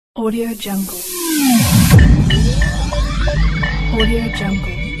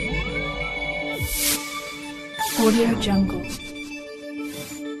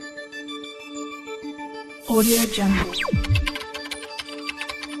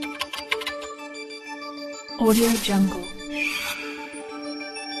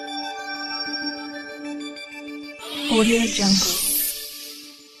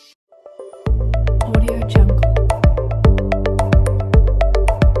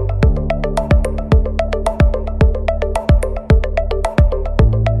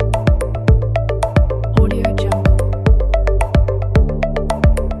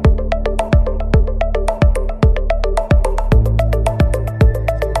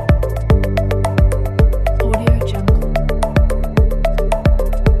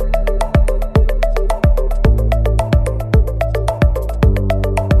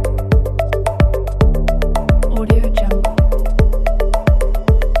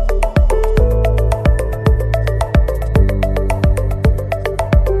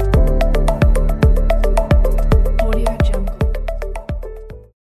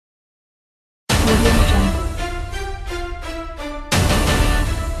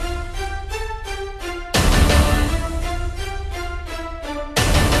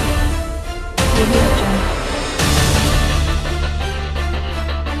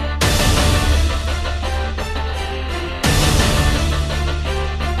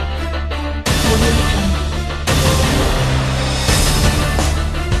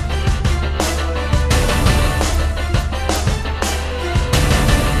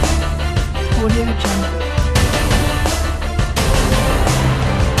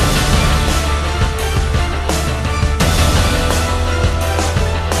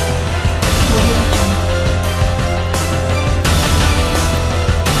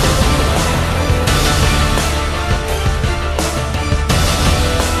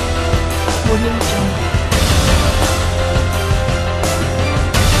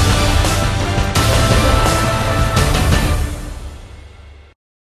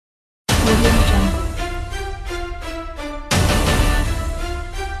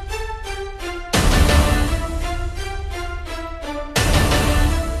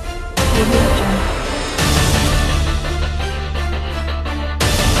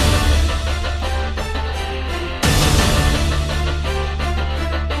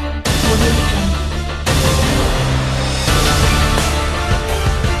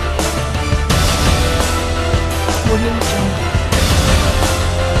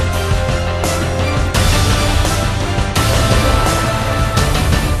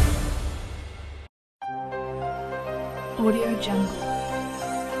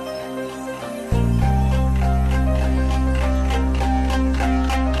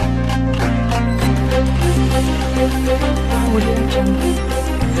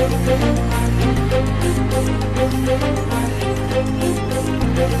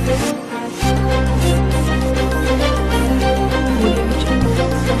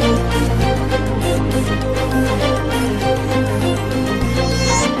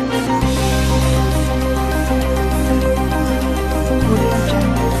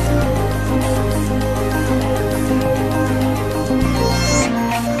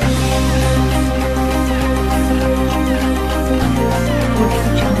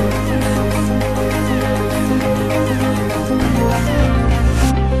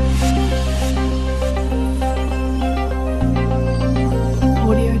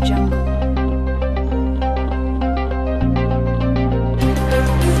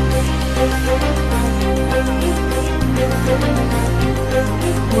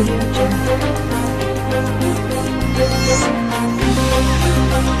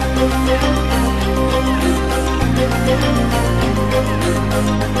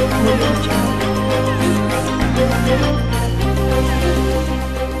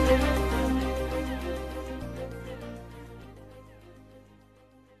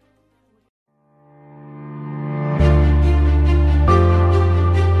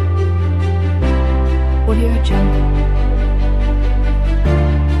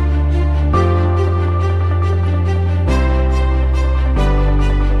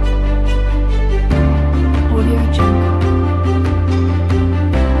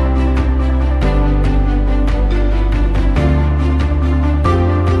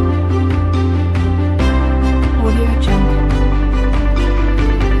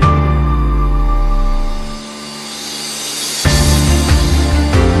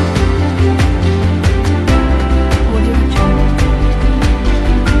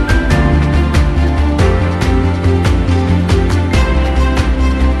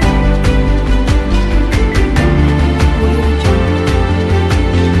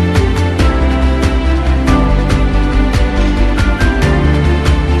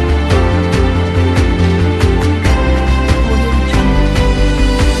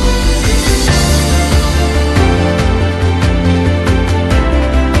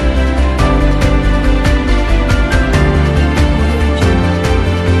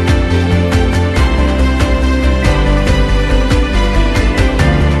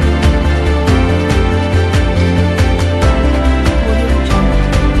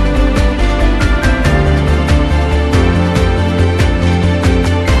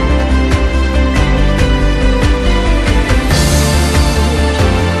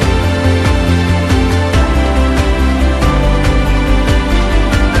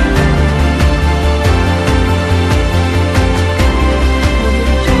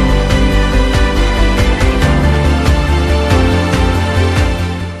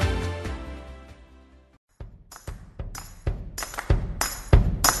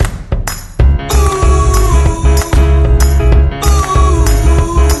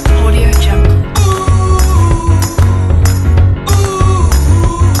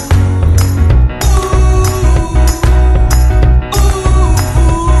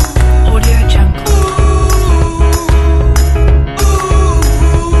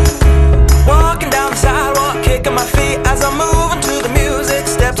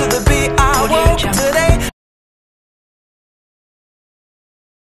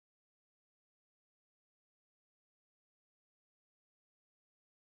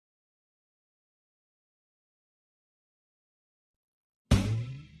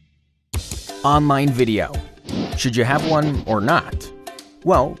Online video. Should you have one or not?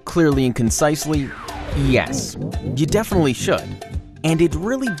 Well, clearly and concisely, yes, you definitely should. And it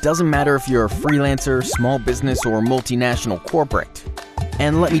really doesn't matter if you're a freelancer, small business, or multinational corporate.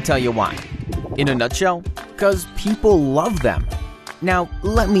 And let me tell you why. In a nutshell, because people love them. Now,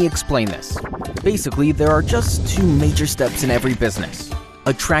 let me explain this. Basically, there are just two major steps in every business: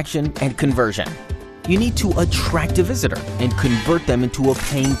 attraction and conversion. You need to attract a visitor and convert them into a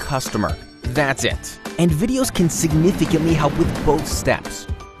paying customer. That's it. And videos can significantly help with both steps.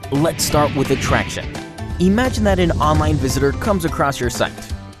 Let's start with attraction. Imagine that an online visitor comes across your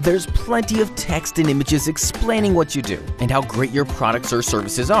site. There's plenty of text and images explaining what you do and how great your products or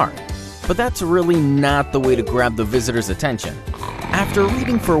services are. But that's really not the way to grab the visitor's attention. After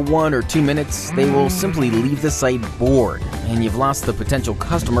reading for 1 or 2 minutes, they will simply leave the site bored, and you've lost the potential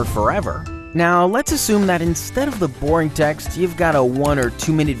customer forever. Now, let's assume that instead of the boring text, you've got a 1 or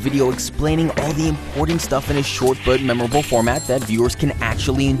 2 minute video explaining all the important stuff in a short but memorable format that viewers can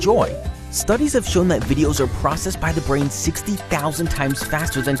actually enjoy. Studies have shown that videos are processed by the brain 60,000 times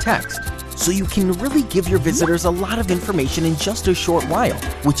faster than text, so you can really give your visitors a lot of information in just a short while,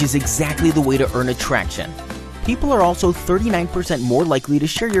 which is exactly the way to earn attraction. People are also 39% more likely to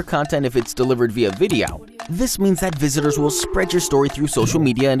share your content if it's delivered via video. This means that visitors will spread your story through social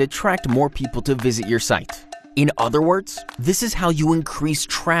media and attract more people to visit your site. In other words, this is how you increase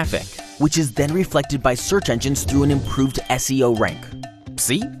traffic, which is then reflected by search engines through an improved SEO rank.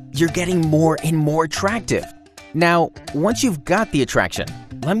 See? You're getting more and more attractive. Now, once you've got the attraction,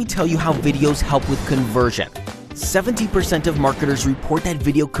 let me tell you how videos help with conversion. 70% of marketers report that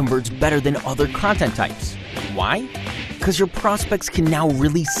video converts better than other content types. Why? Because your prospects can now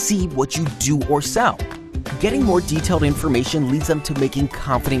really see what you do or sell. Getting more detailed information leads them to making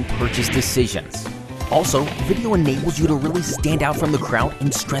confident purchase decisions. Also, video enables you to really stand out from the crowd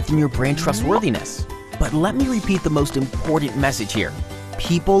and strengthen your brand trustworthiness. But let me repeat the most important message here.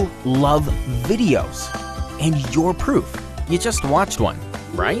 People love videos. And you're proof. You just watched one,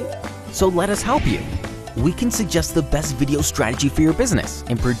 right? So let us help you. We can suggest the best video strategy for your business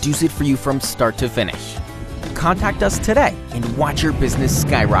and produce it for you from start to finish. Contact us today and watch your business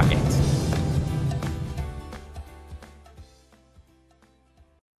skyrocket.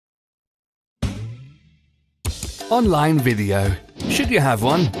 Online video. Should you have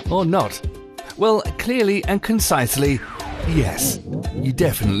one or not? Well, clearly and concisely, yes, you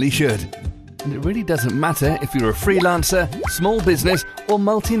definitely should. And it really doesn't matter if you're a freelancer, small business, or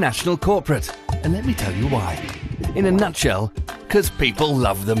multinational corporate. And let me tell you why. In a nutshell, because people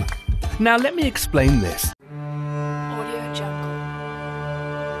love them. Now let me explain this.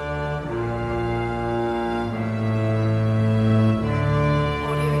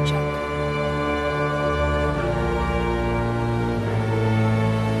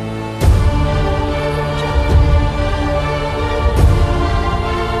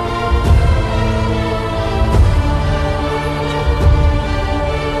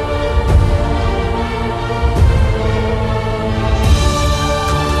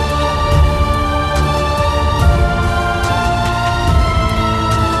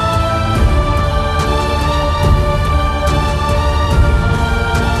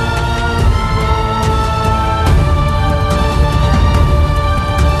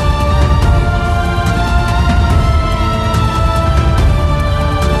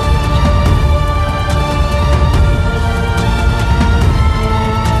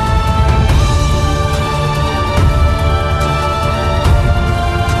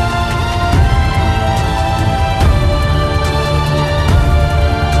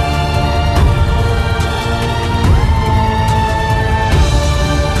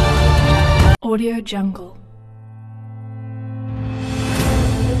 Audio Jungle. Audio Jungle.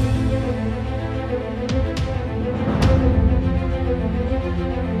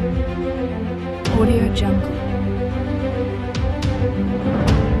 Audio Jungle.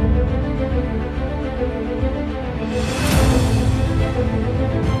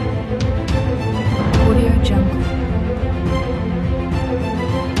 Audio Jungle. Audio Jungle.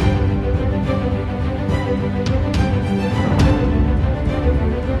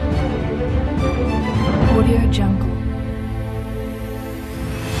 Audio Jungle.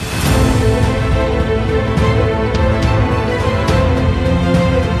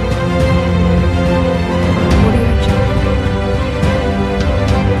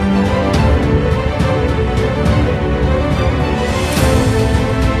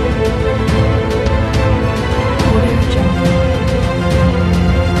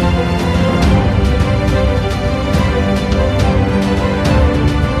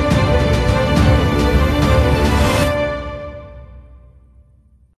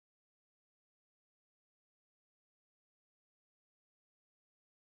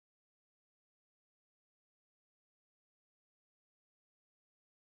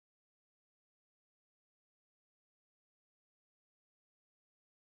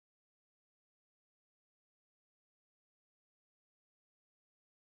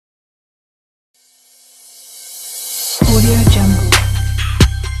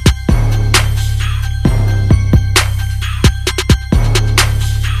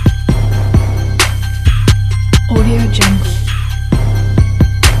 Audio Jungle.